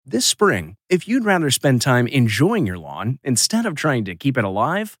This spring, if you'd rather spend time enjoying your lawn instead of trying to keep it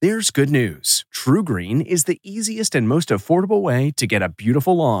alive, there's good news. TruGreen is the easiest and most affordable way to get a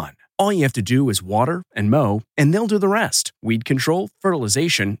beautiful lawn. All you have to do is water and mow, and they'll do the rest. Weed control,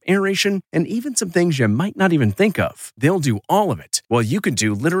 fertilization, aeration, and even some things you might not even think of. They'll do all of it, while you can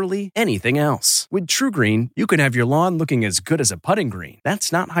do literally anything else. With TruGreen, you can have your lawn looking as good as a putting green.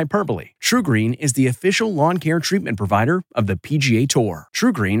 That's not hyperbole. TruGreen is the official lawn care treatment provider of the PGA Tour.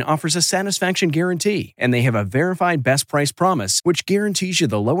 TruGreen offers a satisfaction guarantee, and they have a verified best price promise, which guarantees you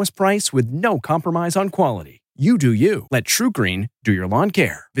the lowest price with no compromise on quality. You do you. Let TruGreen do your lawn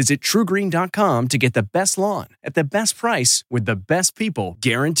care. Visit TruGreen.com to get the best lawn at the best price with the best people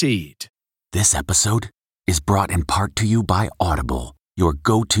guaranteed. This episode is brought in part to you by Audible, your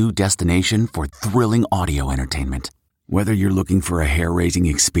go-to destination for thrilling audio entertainment. Whether you're looking for a hair-raising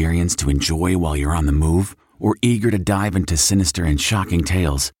experience to enjoy while you're on the move or eager to dive into sinister and shocking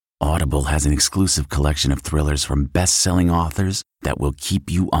tales, Audible has an exclusive collection of thrillers from best-selling authors that will keep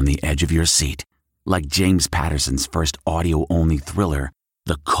you on the edge of your seat. Like James Patterson's first audio-only thriller,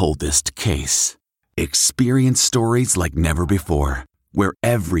 The Coldest Case. Experience stories like never before, where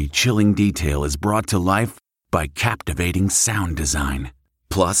every chilling detail is brought to life by captivating sound design.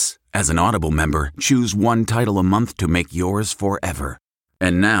 Plus, as an Audible member, choose one title a month to make yours forever.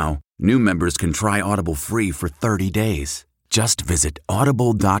 And now, new members can try Audible free for 30 days. Just visit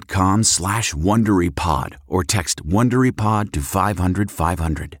audible.com/WonderyPod or text WonderyPod to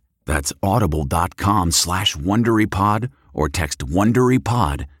 500-500. That's audible.com/WonderyPod or text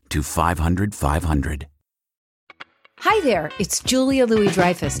WonderyPod to 500-500. Hi there, it's Julia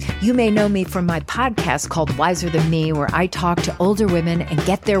Louis-Dreyfus. You may know me from my podcast called Wiser Than Me, where I talk to older women and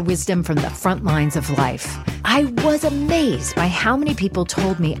get their wisdom from the front lines of life. I was amazed by how many people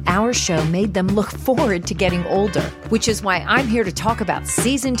told me our show made them look forward to getting older, which is why I'm here to talk about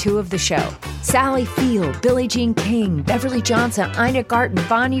season 2 of the show. Sally Field, Billie Jean King, Beverly Johnson, Ina Garten,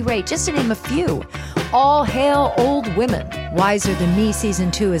 Bonnie Raitt, just to name a few. All hail old women. Wiser Than Me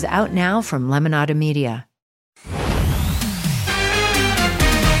season 2 is out now from Lemonada Media.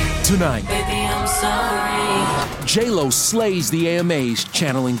 Tonight, Baby, I'm sorry. J-Lo slays the AMAs,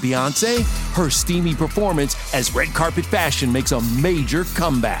 channeling Beyoncé, her steamy performance as red carpet fashion makes a major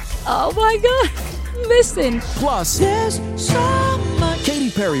comeback. Oh my God, listen. Plus, There's so much.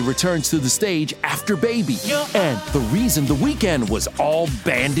 Katy Perry returns to the stage after Baby, and the reason The Weeknd was all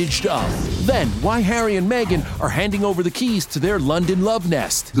bandaged up. Then, why Harry and Meghan are handing over the keys to their London love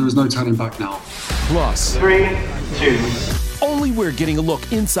nest. There is no turning back now. Plus, 3, 2. only we're getting a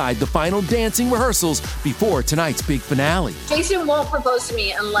look inside the final dancing rehearsals before tonight's big finale. Jason won't propose to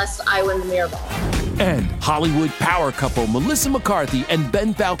me unless I win the mirror ball. And Hollywood power couple Melissa McCarthy and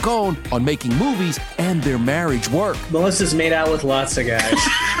Ben Falcone on making movies and their marriage work. Melissa's made out with lots of guys.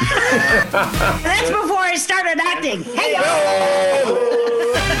 That's before I started acting. Hey,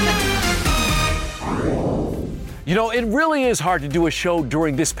 You know, it really is hard to do a show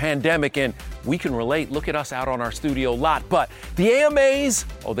during this pandemic, and we can relate. Look at us out on our studio lot. But the AMAs,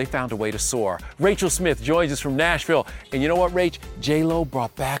 they found a way to soar. Rachel Smith joins us from Nashville. And you know what, Rach? J-Lo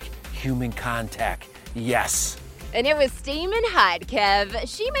brought back human contact. Yes. And it was steaming hot, Kev.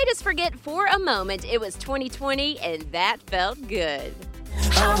 She made us forget for a moment it was 2020, and that felt good.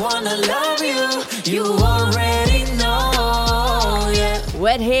 I wanna love you, you already know, yeah.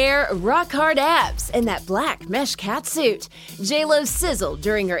 Wet hair, rock-hard abs, and that black mesh catsuit. J-Lo sizzled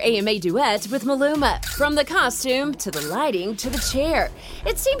during her AMA duet with Maluma. From the costume, to the lighting, to the chair.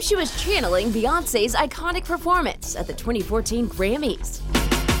 It seemed she was channeling Beyoncé's iconic performance at the 2014 Grammys.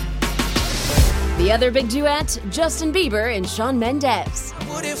 The other big duet, Justin Bieber and Shawn Mendes.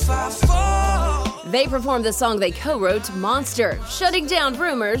 What if I fall? They performed the song they co-wrote, Monster, shutting down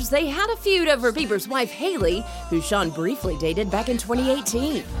rumors they had a feud over Bieber's wife, Hailey, who Shawn briefly dated back in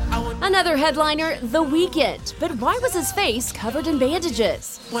 2018. Another headliner, The Weeknd. But why was his face covered in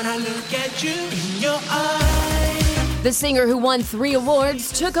bandages? When I look at you in your eyes. The singer who won 3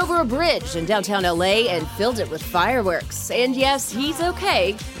 awards took over a bridge in downtown LA and filled it with fireworks. And yes, he's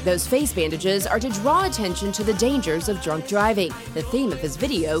okay. Those face bandages are to draw attention to the dangers of drunk driving, the theme of his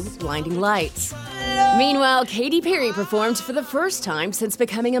video, Blinding Lights. Meanwhile, Katy Perry performed for the first time since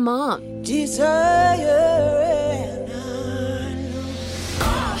becoming a mom.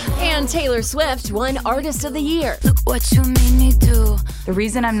 And Taylor Swift won Artist of the Year. Look what you made me do. The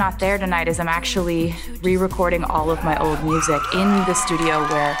reason I'm not there tonight is I'm actually re-recording all of my old music in the studio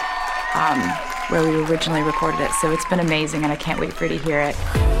where we originally recorded it. So it's been amazing, and I can't wait for you to hear it.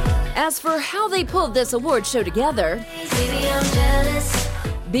 As for how they pulled this award show together,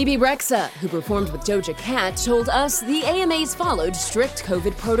 Bebe Rexha, who performed with Doja Cat, told us the AMAs followed strict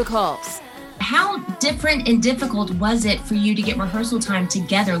COVID protocols. How different and difficult was it for you to get rehearsal time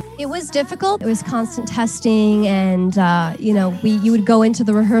together? It was difficult. It was constant testing, and you would go into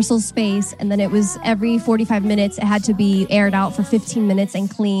the rehearsal space, and then it was every 45 minutes it had to be aired out for 15 minutes and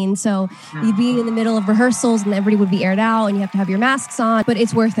clean. So you'd be in the middle of rehearsals, and everybody would be aired out, and you have to have your masks on, but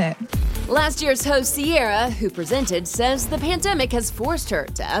it's worth it. Last year's host Sierra, who presented, says the pandemic has forced her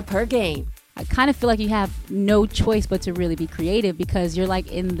to up her game. I kind of feel like you have no choice but to really be creative because you're like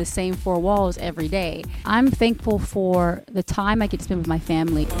in the same four walls every day. I'm thankful for the time I get to spend with my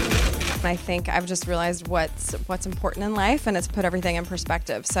family. I think I've just realized what's important in life, and it's put everything in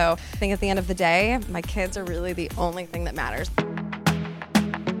perspective. So I think at the end of the day, my kids are really the only thing that matters.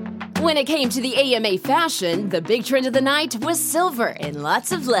 When it came to the AMA fashion, the big trend of the night was silver and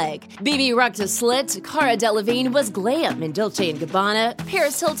lots of leg. Bebe Rexha slit, Cara Delevingne was glam in Dolce & Gabbana,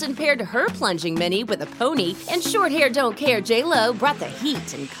 Paris Hilton paired her plunging mini with a pony, and short hair don't care J-Lo brought the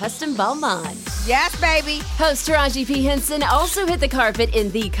heat in custom Balmain. Yes, baby! Host Taraji P. Henson also hit the carpet in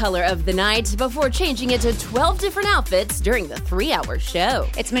the color of the night before changing into 12 different outfits during the 3-hour show.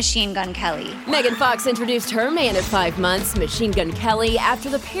 It's Machine Gun Kelly. Megan Fox introduced her man of 5 months, Machine Gun Kelly, after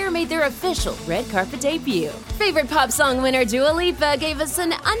the pair made their official red carpet debut. Favorite pop song winner Dua Lipa gave us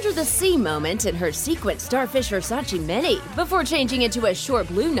an under-the-sea moment in her sequin Starfish Versace mini before changing into a short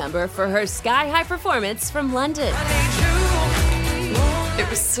blue number for her sky-high performance from London. It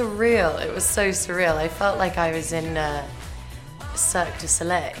was surreal. It was so surreal. I felt like I was in Cirque du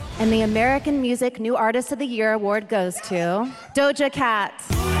Soleil. And the American Music New Artist of the Year award goes to Doja Cat.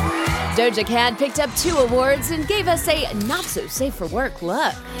 Doja Cat picked up 2 awards and gave us a not-so-safe-for-work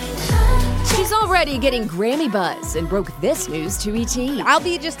look. She's already getting Grammy buzz and broke this news to ET. I'll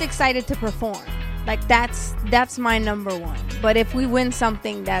be just excited to perform. Like, that's my number one. But if we win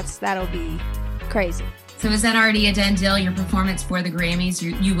something, that'll be crazy. So is that already a done deal, your performance for the Grammys?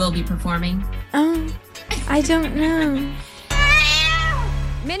 You will be performing? I don't know.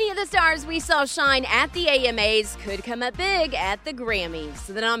 Many of the stars we saw shine at the AMAs could come up big at the Grammys.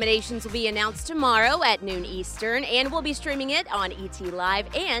 The nominations will be announced tomorrow at noon Eastern, and we'll be streaming it on ET Live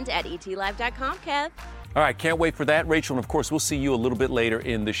and at etlive.com, Kev. All right, can't wait for that, Rachel. And of course, we'll see you a little bit later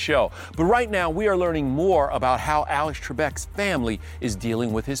in the show. But right now, we are learning more about how Alex Trebek's family is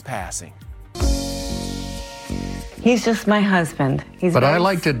dealing with his passing. He's just my husband. But I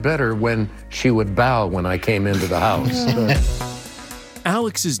liked it better when she would bow when I came into the house.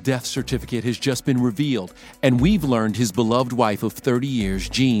 Alex's death certificate has just been revealed, and we've learned his beloved wife of 30 years,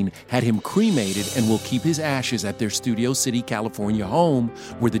 Jean, had him cremated and will keep his ashes at their Studio City, California home,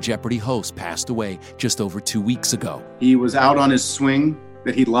 where the Jeopardy host passed away just over 2 weeks ago. He was out on his swing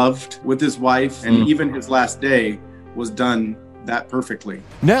that he loved with his wife, and even his last day was done that perfectly.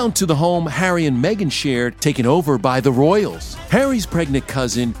 Now to the home Harry and Meghan shared, taken over by the royals. Harry's pregnant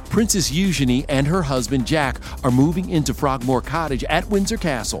cousin, Princess Eugenie, and her husband, Jack, are moving into Frogmore Cottage at Windsor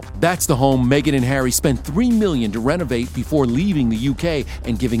Castle. That's the home Meghan and Harry spent $3 million to renovate before leaving the UK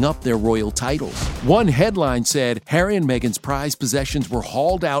and giving up their royal titles. One headline said Harry and Meghan's prized possessions were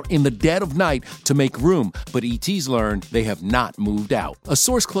hauled out in the dead of night to make room, but ET's learned they have not moved out. A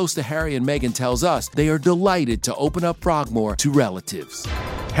source close to Harry and Meghan tells us they are delighted to open up Frogmore to relatives.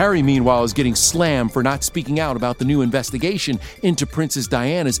 Harry, meanwhile, is getting slammed for not speaking out about the new investigation into Princess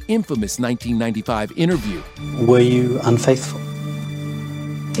Diana's infamous 1995 interview. Were you unfaithful?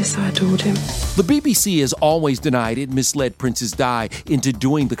 Yes, I adored him. The BBC has always denied it misled Princess Di into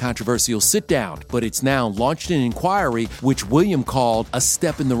doing the controversial sit-down, but it's now launched an inquiry which William called a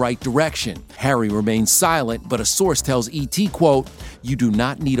step in the right direction. Harry remains silent, but a source tells ET, quote, "You do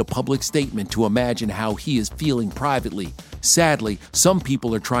not need a public statement to imagine how he is feeling privately. Sadly, some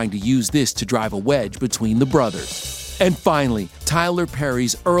people are trying to use this to drive a wedge between the brothers." And finally, Tyler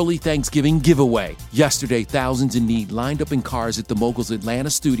Perry's early Thanksgiving giveaway. Yesterday, thousands in need lined up in cars at the Mogul's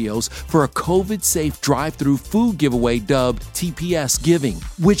Atlanta studios for a COVID-safe drive-through food giveaway dubbed TPS Giving,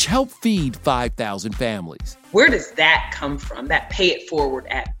 which helped feed 5,000 families. Where does that come from, that pay it forward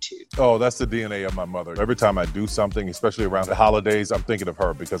attitude? Oh, that's the DNA of my mother. Every time I do something, especially around the holidays, I'm thinking of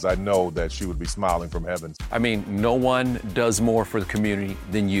her because I know that she would be smiling from heaven. I mean, no one does more for the community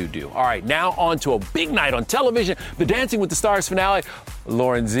than you do. All right, now on to a big night on television, the Dancing with the Stars finale.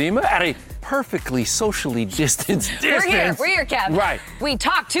 Lauren Zima at a perfectly socially distanced distance. We're here, Kev. Right. We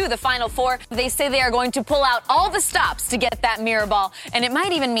talked to the Final Four. They say they are going to pull out all the stops to get that mirror ball, and it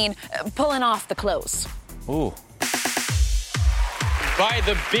might even mean pulling off the clothes. Ooh. By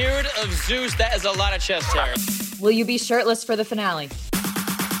the beard of Zeus, that is a lot of chest hair. Will you be shirtless for the finale?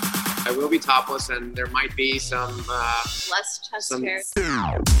 I I will be topless, and there might be some less chest hair.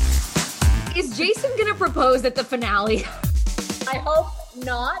 Is Jason gonna propose at the finale? I hope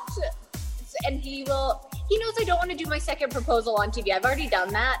not. And he will. He knows I don't want to do my second proposal on TV. I've already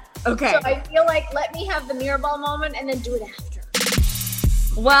done that. Okay. So I feel like let me have the mirror ball moment and then do it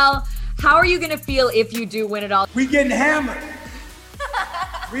after. Well, how are you gonna feel if you do win it all? We getting hammered.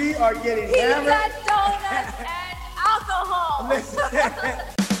 We are getting hammered. Pizza, donuts, and alcohol.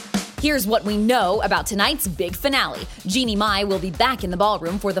 Here's what we know about tonight's big finale. Jeannie Mai will be back in the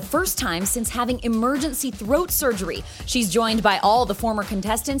ballroom for the first time since having emergency throat surgery. She's joined by all the former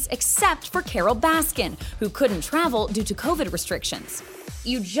contestants except for Carole Baskin, who couldn't travel due to COVID restrictions.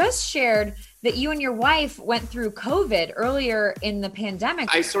 You just shared that you and your wife went through COVID earlier in the pandemic.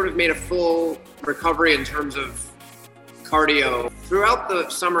 I sort of made a full recovery in terms of cardio. Throughout the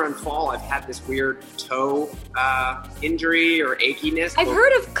summer and fall, I've had this weird toe injury or achiness. I've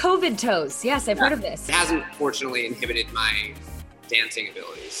heard of COVID toes. Yes, I've heard of this. It hasn't, fortunately, inhibited my dancing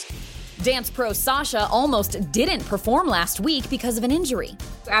abilities. Dance pro Sasha almost didn't perform last week because of an injury.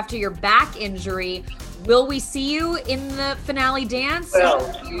 After your back injury, will we see you in the finale dance?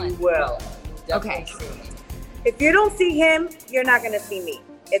 Well, you will. Okay. If you don't see him, you're not going to see me.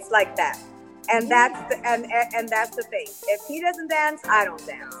 It's like that. And that's the thing. If he doesn't dance, I don't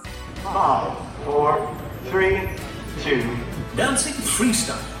dance. 5, 4, 3, 2. Dancing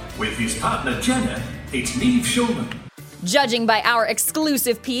freestyle with his partner Jenna, it's Neve Schulman. Judging by our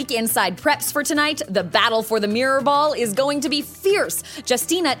exclusive peek inside preps for tonight, the battle for the mirror ball is going to be fierce.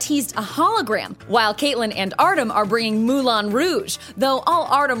 Justina teased a hologram, while Caitlyn and Artem are bringing Moulin Rouge, though all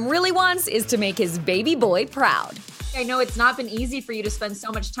Artem really wants is to make his baby boy proud. I know it's not been easy for you to spend so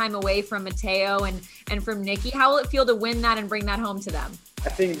much time away from Mateo and from Nikki. How will it feel to win that and bring that home to them? I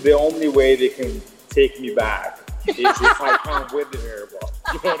think the only way they can take me back is if I can't win the mirror ball.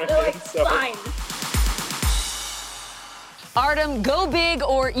 You know what I mean? So, fine. Artem, go big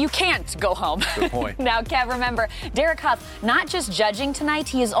or you can't go home. Good point. Now, Kev, remember, Derek Huff, not just judging tonight,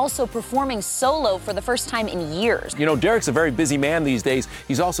 he is also performing solo for the first time in years. You know, Derek's a very busy man these days.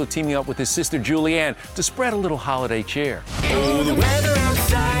 He's also teaming up with his sister Julianne to spread a little holiday cheer. Oh, the weather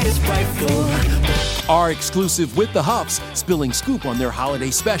outside is frightful. Our exclusive with the Huffs, spilling scoop on their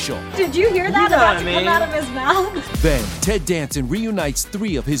holiday special. Did you hear that about to come out of his mouth? Then, Ted Danson reunites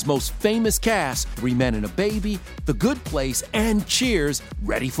 3 of his most famous casts, 3 Men and a Baby, The Good Place, and Cheers.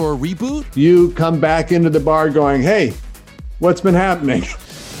 Ready for a reboot? You come back into the bar going, hey, what's been happening?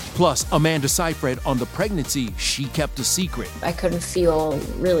 Plus, Amanda Seyfried on the pregnancy she kept a secret. I couldn't feel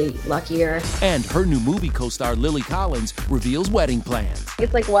really luckier. And her new movie co-star Lily Collins reveals wedding plans.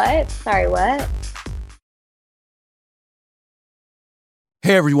 It's like, what? Sorry, what?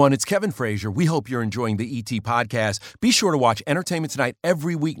 Hey everyone, it's Kevin Frazier. We hope you're enjoying the ET podcast. Be sure to watch Entertainment Tonight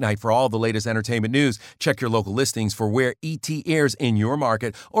every weeknight for all the latest entertainment news. Check your local listings for where ET airs in your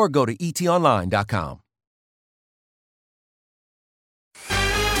market or go to etonline.com.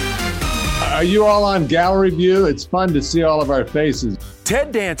 Are you all on gallery view? It's fun to see all of our faces.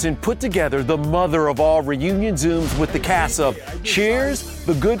 Ted Danson put together the mother of all reunion Zooms with the cast of Cheers,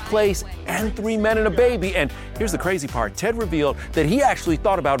 The Good Place, and 3 Men and a Baby. And here's the crazy part. Ted revealed that he actually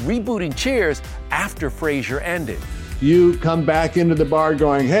thought about rebooting Cheers after Frasier ended. You come back into the bar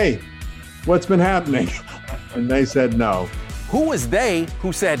going, hey, what's been happening? And they said no. Who was they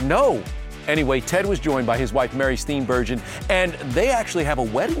who said no? Anyway, Ted was joined by his wife, Mary Steenburgen, and they actually have a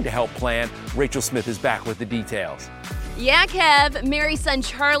wedding to help plan. Rachel Smith is back with the details. Yeah, Kev, Mary's son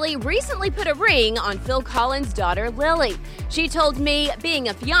Charlie recently put a ring on Phil Collins' daughter Lily. She told me being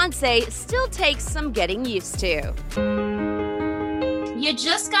a fiance still takes some getting used to. You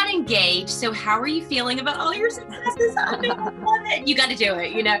just got engaged, so how are you feeling about all your successes? I love it. You got to do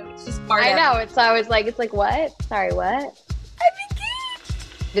it, you know, it's just part of it. I know, it's like, what? Sorry, what?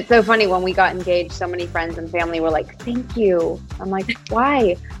 It's so funny when we got engaged, so many friends and family were like, thank you. I'm like,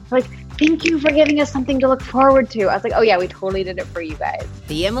 why? Like, thank you for giving us something to look forward to. I was like, oh yeah, we totally did it for you guys.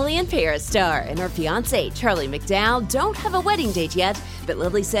 The Emily in Paris star and her fiance, Charlie McDowell, don't have a wedding date yet, but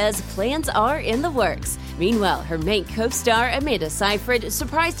Lily says plans are in the works. Meanwhile, her main co-star, Amanda Seyfried,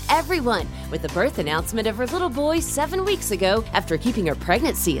 surprised everyone with the birth announcement of her little boy 7 weeks ago after keeping her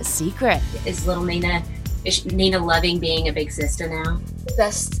pregnancy a secret. Is Nina loving being a big sister now? The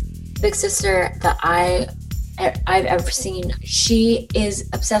best big sister that I've ever seen. She is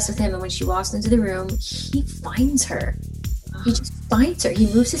obsessed with him, and when she walks into the room, he finds her. He just finds her.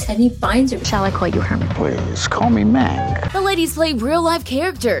 He moves his head and he finds her. Shall I call you Herman? Please call me Mank. The ladies play real-life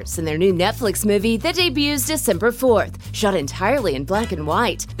characters in their new Netflix movie that debuts December 4th. Shot entirely in black and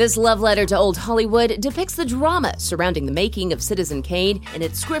white, this love letter to old Hollywood depicts the drama surrounding the making of Citizen Kane and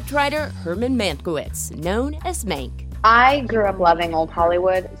its scriptwriter Herman Mankiewicz, known as Mank. I grew up loving old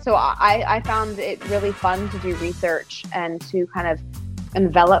Hollywood, so I found it really fun to do research and to kind of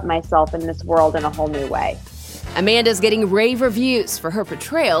envelop myself in this world in a whole new way. Amanda's getting rave reviews for her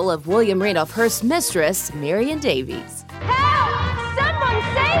portrayal of William Randolph Hearst's mistress, Marion Davies. Help! Someone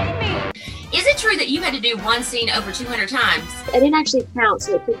save me! Is it true that you had to do one scene over 200 times? I didn't actually count,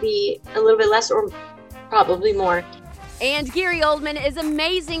 so it could be a little bit less or probably more. And Gary Oldman is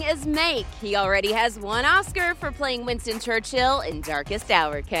amazing as Mank. He already has 1 Oscar for playing Winston Churchill in Darkest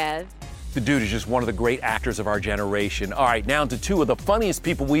Hour, Kev. The dude is just one of the great actors of our generation. All right, now to 2 of the funniest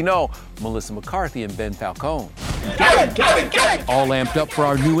people we know, Melissa McCarthy and Ben Falcone. Get it! All amped up for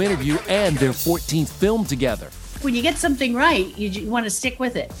our new interview and their 14th film together. When you get something right, you want to stick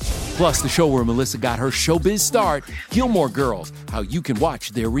with it. Plus, the show where Melissa got her showbiz start, Gilmore Girls, how you can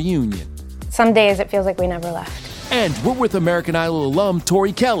watch their reunion. Some days it feels like we never left. And we're with American Idol alum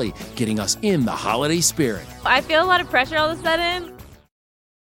Tori Kelly, getting us in the holiday spirit. I feel a lot of pressure all of a sudden.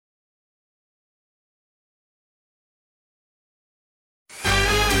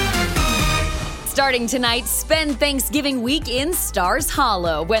 Starting tonight, spend Thanksgiving week in Stars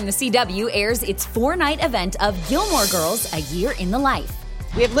Hollow when the CW airs its 4-night event of Gilmore Girls, A Year in the Life.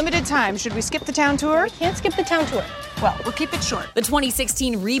 We have limited time. Should we skip the town tour? We can't skip the town tour. Well, we'll keep it short. The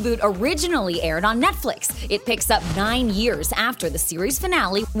 2016 reboot originally aired on Netflix. It picks up 9 years after the series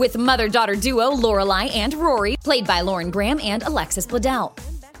finale with mother-daughter duo Lorelai and Rory, played by Lauren Graham and Alexis Bledel.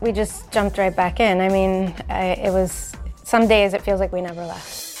 We just jumped right back in. I mean, it was, some days it feels like we never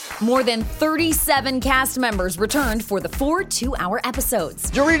left. More than 37 cast members returned for the 4 2-hour episodes.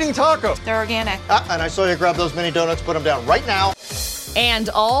 You're eating tacos. They're organic. And I saw you grab those mini donuts, put them down right now. And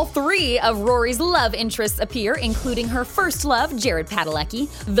all 3 of Rory's love interests appear, including her first love, Jared Padalecki,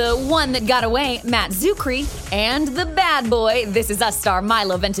 the one that got away, Matt Zucri, and the bad boy, This Is Us star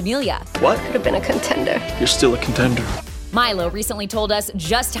Milo Ventimiglia. What? Could have been a contender. You're still a contender. Milo recently told us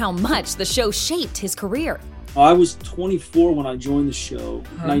just how much the show shaped his career. I was 24 when I joined the show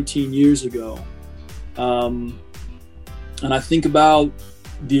 19 years ago. And I think about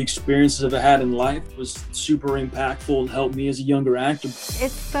the experiences I've had in life. It was super impactful and helped me as a younger actor.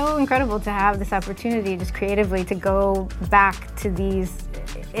 It's so incredible to have this opportunity just creatively to go back to these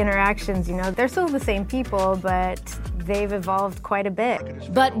interactions. You know, they're still the same people, but they've evolved quite a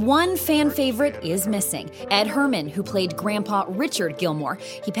bit. But one fan favorite is missing. Ed Herman, who played Grandpa Richard Gilmore.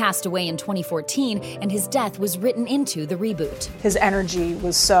 He passed away in 2014, and his death was written into the reboot. His energy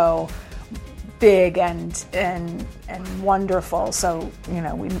was so big and wonderful. So, you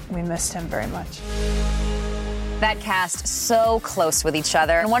know, we missed him very much. That cast so close with each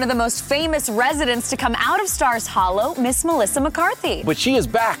other. And one of the most famous residents to come out of Stars Hollow, Miss Melissa McCarthy. But she is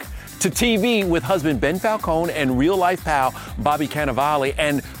back to TV with husband Ben Falcone and real-life pal Bobby Cannavale.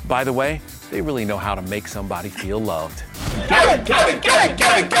 And by the way, they really know how to make somebody feel loved. Kevin!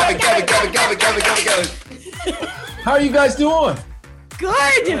 How are you guys doing?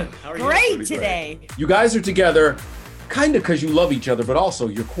 Good. Great today. You guys are together kind of because you love each other, but also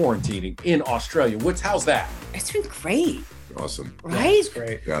you're quarantining in Australia. How's that? It's been great. Awesome. Right? It's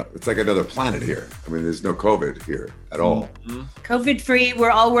great. Yeah, it's like another planet here. I mean, there's no COVID here at all. Mm-hmm. COVID-free. We're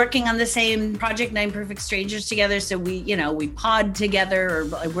all working on the same project, 9 Perfect Strangers together. So we pod together, or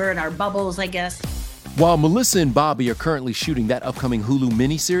we're in our bubbles, I guess. While Melissa and Bobby are currently shooting that upcoming Hulu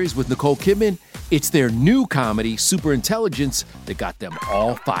miniseries with Nicole Kidman, it's their new comedy, Superintelligence, that got them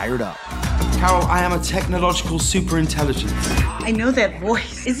all fired up. Carol, I am a technological superintelligence. I know that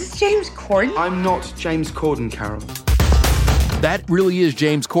voice. Is this James Corden? I'm not James Corden, Carol. That really is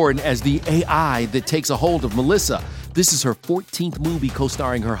James Corden as the AI that takes a hold of Melissa. This is her 14th movie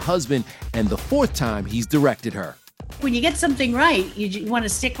co-starring her husband and the 4th time he's directed her. When you get something right, you want to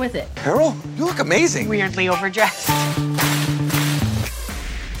stick with it. Carol, you look amazing. Weirdly overdressed.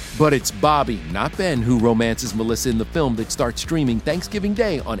 But it's Bobby, not Ben, who romances Melissa in the film that starts streaming Thanksgiving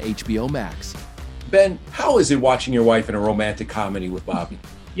Day on HBO Max. Ben, how is it watching your wife in a romantic comedy with Bobby?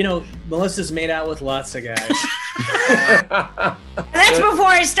 You know, Melissa's made out with lots of guys. That's before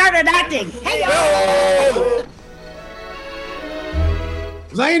I started acting. Hey, y'all!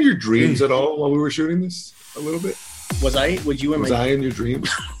 Was I in your dreams at all while we were shooting this? A little bit? Was I? Would you? Was I in your dreams?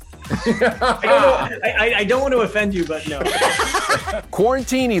 I don't know. I don't want to offend you, but no.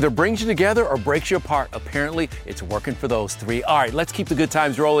 Quarantine either brings you together or breaks you apart. Apparently, it's working for those three. All right, let's keep the good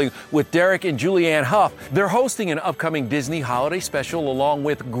times rolling with Derek and Julianne Hough. They're hosting an upcoming Disney holiday special along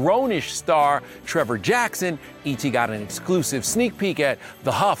with Grownish star Trevor Jackson. E.T. got an exclusive sneak peek at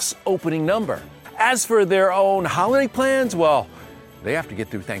the Houghs' opening number. As for their own holiday plans, well, they have to get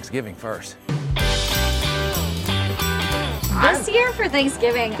through Thanksgiving first. This year for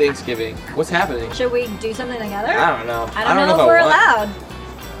Thanksgiving. What's happening? Should we do something together? I don't know. I don't know if we're allowed.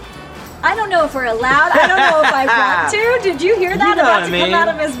 I don't know if we're allowed. I don't know if I want to. Did you hear that about to come out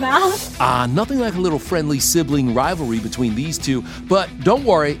of his mouth? Nothing like a little friendly sibling rivalry between these two. But don't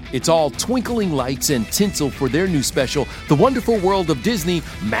worry, it's all twinkling lights and tinsel for their new special, The Wonderful World of Disney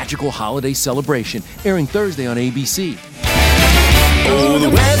Magical Holiday Celebration, airing Thursday on ABC. Oh, the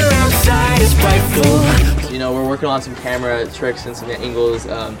weather outside is frightful. You know, we're working on some camera tricks and some angles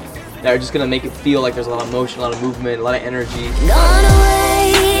that are just going to make it feel like there's a lot of motion, a lot of movement, a lot of energy.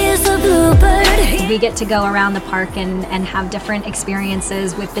 We get to go around the park and have different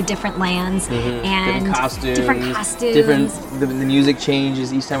experiences with the different lands and different costumes. The music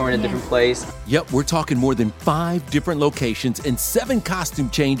changes each time we're in a different place. Yep, we're talking more than 5 different locations and 7 costume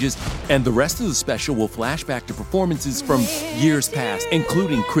changes, and the rest of the special will flash back to performances from years past,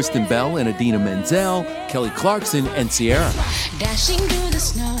 including Kristen Bell and Idina Menzel, Kelly Clarkson, and Sierra. I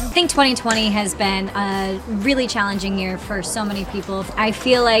think 2020 has been a really challenging year for so many people. I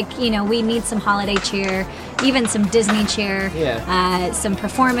feel like, we need some holiday cheer, even some Disney cheer, some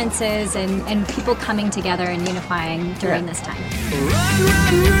performances, and people coming together and unifying during this time.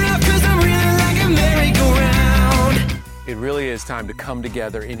 It really is time to come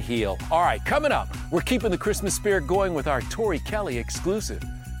together and heal. All right, coming up, we're keeping the Christmas spirit going with our Tori Kelly exclusive.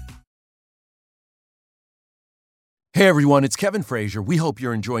 Hey everyone, it's Kevin Frazier. We hope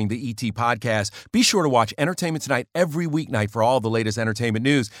you're enjoying the ET podcast. Be sure to watch Entertainment Tonight every weeknight for all the latest entertainment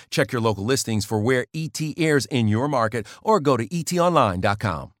news. Check your local listings for where ET airs in your market or go to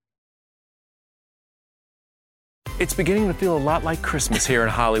etonline.com. It's beginning to feel a lot like Christmas here in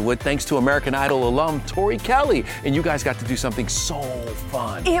Hollywood thanks to American Idol alum Tori Kelly. And you guys got to do something so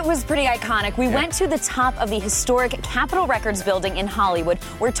fun. It was pretty iconic. We went to the top of the historic Capitol Records building in Hollywood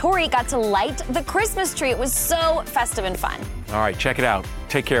where Tori got to light the Christmas tree. It was so festive and fun. All right, check it out.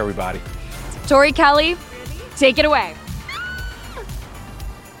 Take care, everybody. Tori Kelly, take it away.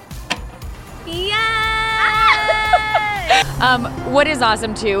 What is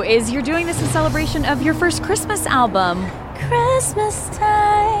awesome too is you're doing this in celebration of your first Christmas album. Christmas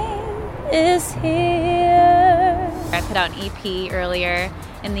time is here. I put out an EP earlier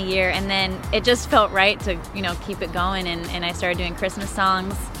in the year, and then it just felt right to, keep it going, and I started doing Christmas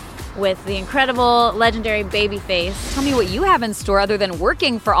songs with the incredible, legendary Babyface. Tell me what you have in store other than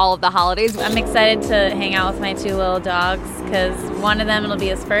working for all of the holidays. I'm excited to hang out with my 2 little dogs because one of them, it'll be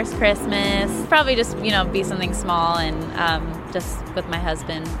his first Christmas. Probably just, be something small and just with my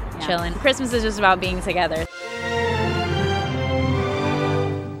husband chilling. Christmas is just about being together.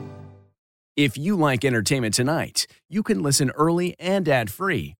 If you like Entertainment Tonight, you can listen early and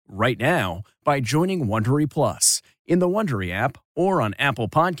ad-free right now by joining Wondery Plus in the Wondery app or on Apple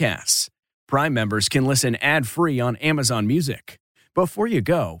Podcasts. Prime members can listen ad-free on Amazon Music. Before you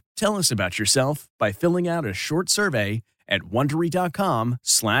go, tell us about yourself by filling out a short survey at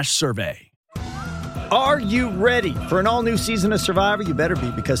Wondery.com/survey. Are you ready for an all-new season of Survivor? You better be,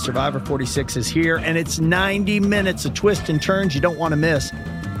 because Survivor 46 is here, and it's 90 minutes of twists and turns you don't want to miss.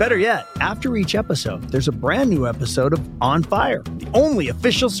 Better yet, after each episode, there's a brand new episode of On Fire, the only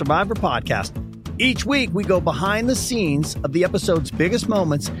official Survivor podcast. Each week, we go behind the scenes of the episode's biggest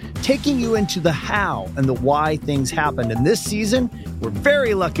moments, taking you into the how and the why things happened. And this season, we're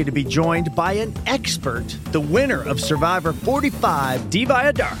very lucky to be joined by an expert, the winner of Survivor 45, Diva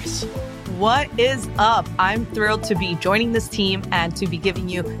Adaris. What is up? I'm thrilled to be joining this team and to be giving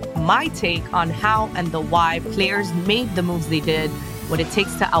you my take on how and the why players made the moves they did, what it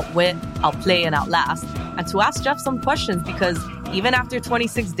takes to outwit, outplay, and outlast, and to ask Jeff some questions, because even after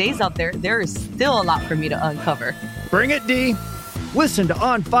 26 days out there, there is still a lot for me to uncover. Bring it, D. Listen to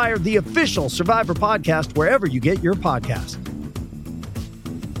On Fire, the official Survivor podcast, wherever you get your podcast.